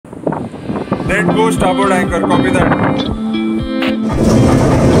Let go starboard anchor, copy that.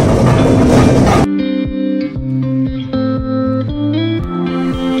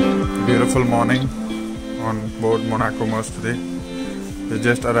 Beautiful morning on board Monaco Mars today. We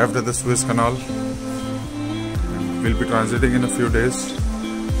just arrived at the Suez canal. We'll be transiting in a few days.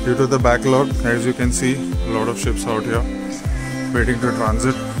 Due to the backlog, as you can see, a lot of ships out here waiting to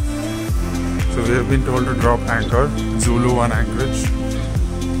transit. So we have been told to drop anchor, Zulu 1 anchorage.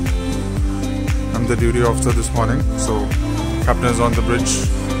 I'm the duty officer this morning, so captain is on the bridge.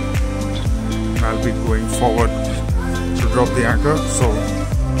 I'll be going forward to drop the anchor. So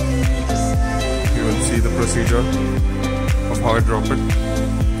you will see the procedure of how I drop it.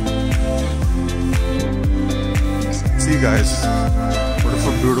 See guys, what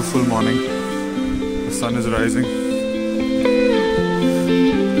a beautiful morning. The sun is rising.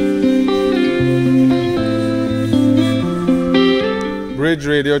 Bridge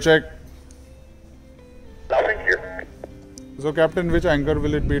radio check. Nothing here. So captain, which anchor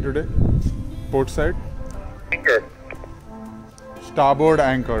will it be today? Port side? Anchor. Starboard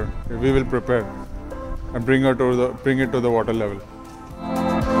anchor. We will prepare and bring it to the water level.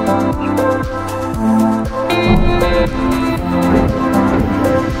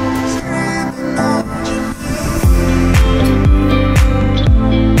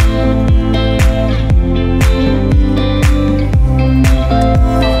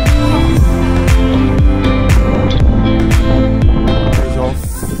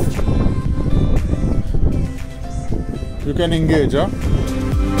 You can engage, huh?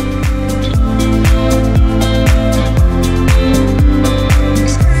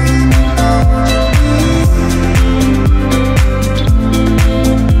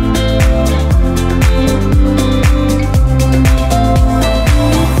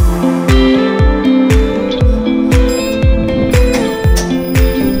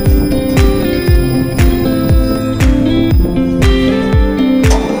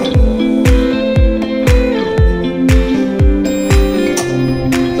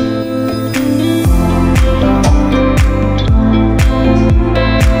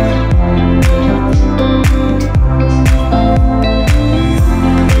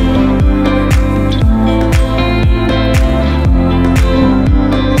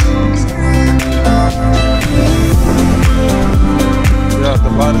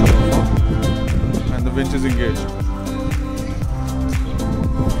 And the winch is engaged.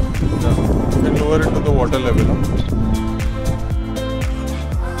 You can lower it to the water level.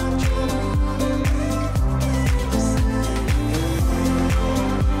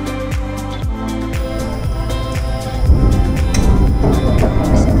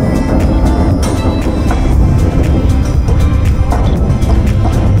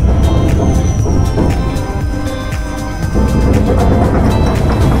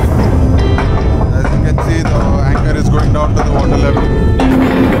 Down to the water level.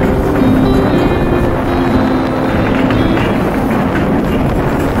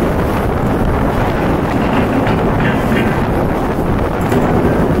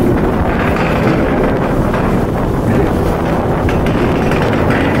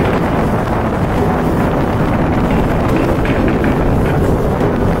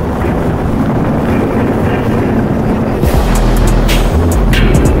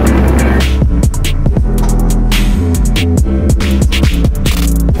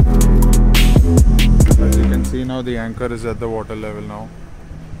 Now the anchor is at the water level now,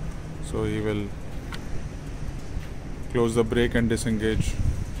 so he will close the brake and disengage.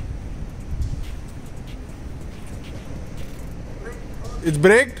 It's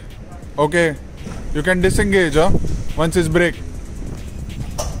braked? Okay, you can disengage, huh? Once it's braked.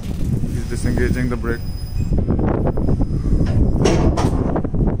 He's disengaging the brake.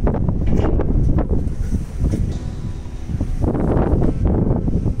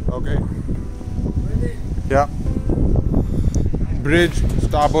 Okay. Yeah. Bridge,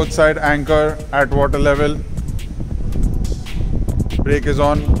 starboard side anchor at water level. Brake is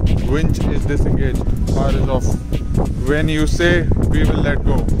on, winch is disengaged, bar is off. When you say, we will let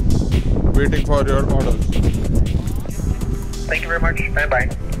go. Waiting for your orders. Thank you very much. Stand by.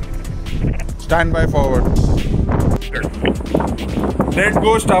 Stand by forward. Let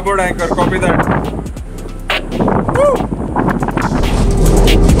go starboard anchor, copy that. Woo!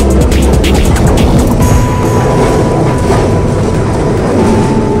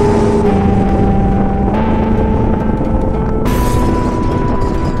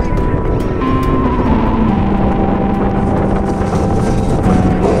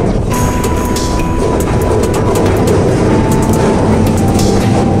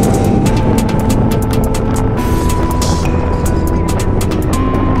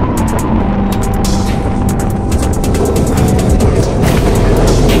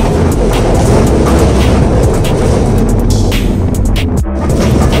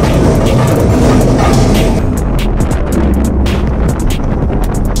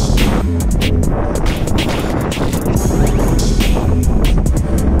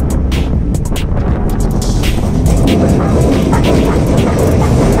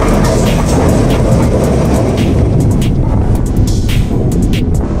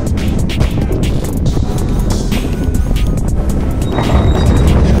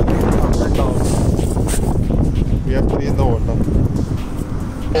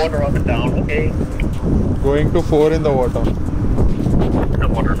 Going to 4 in the water. The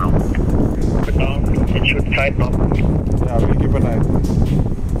water now. But now it should tighten up. Yeah, we'll keep an eye.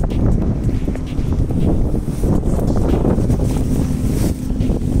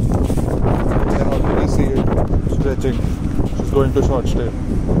 I can already see it stretching. She's going to short stay.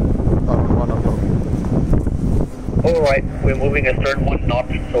 1 o'clock. Alright, we're moving a stern 1 knot,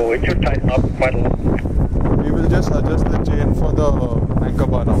 so it should tighten up quite a lot. We will just adjust the chain for the anchor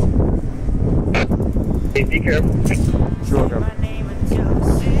bar now. Hey, be careful. Sure, Captain.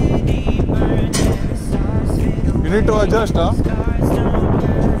 You need to adjust, huh?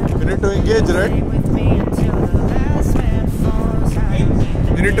 You need to engage, right?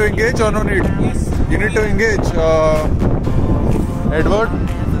 You need to engage or no need? You need to engage, Edward.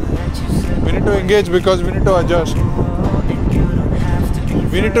 We need to engage because we need to adjust.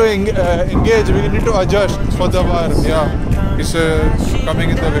 We need to engage, we need to adjust for the bar. Yeah, it's coming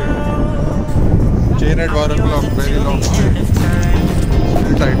in the way. Chain at 1 o'clock, very long stay.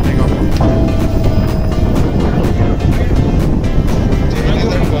 Still tightening up. Chain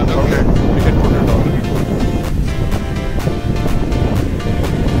is at 1 o'clock. Okay, we can put it on.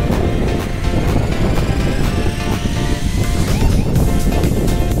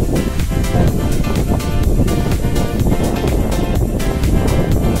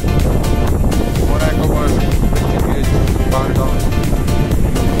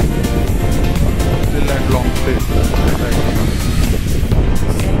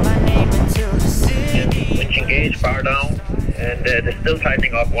 Bar down, and they're still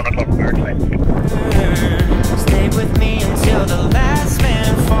tightening up 1 o'clock guard line. Stay with me until the last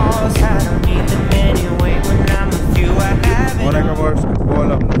man falls. I don't need them anyway. When I'm with you, I have it.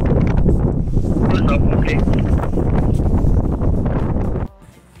 Ball up. Pull up, okay.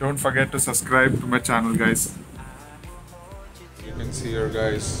 Don't forget to subscribe to my channel, guys. You can see here,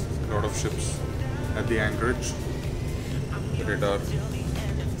 guys, a lot of ships at the anchorage. Radar.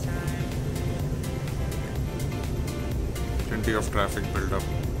 Plenty of traffic build up.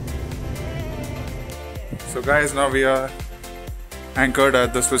 So guys, now we are anchored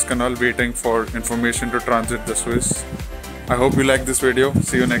at the Suez Canal waiting for information to transit the Suez. I hope you like this video.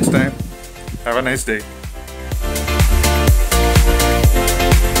 See you next time. Have a nice day.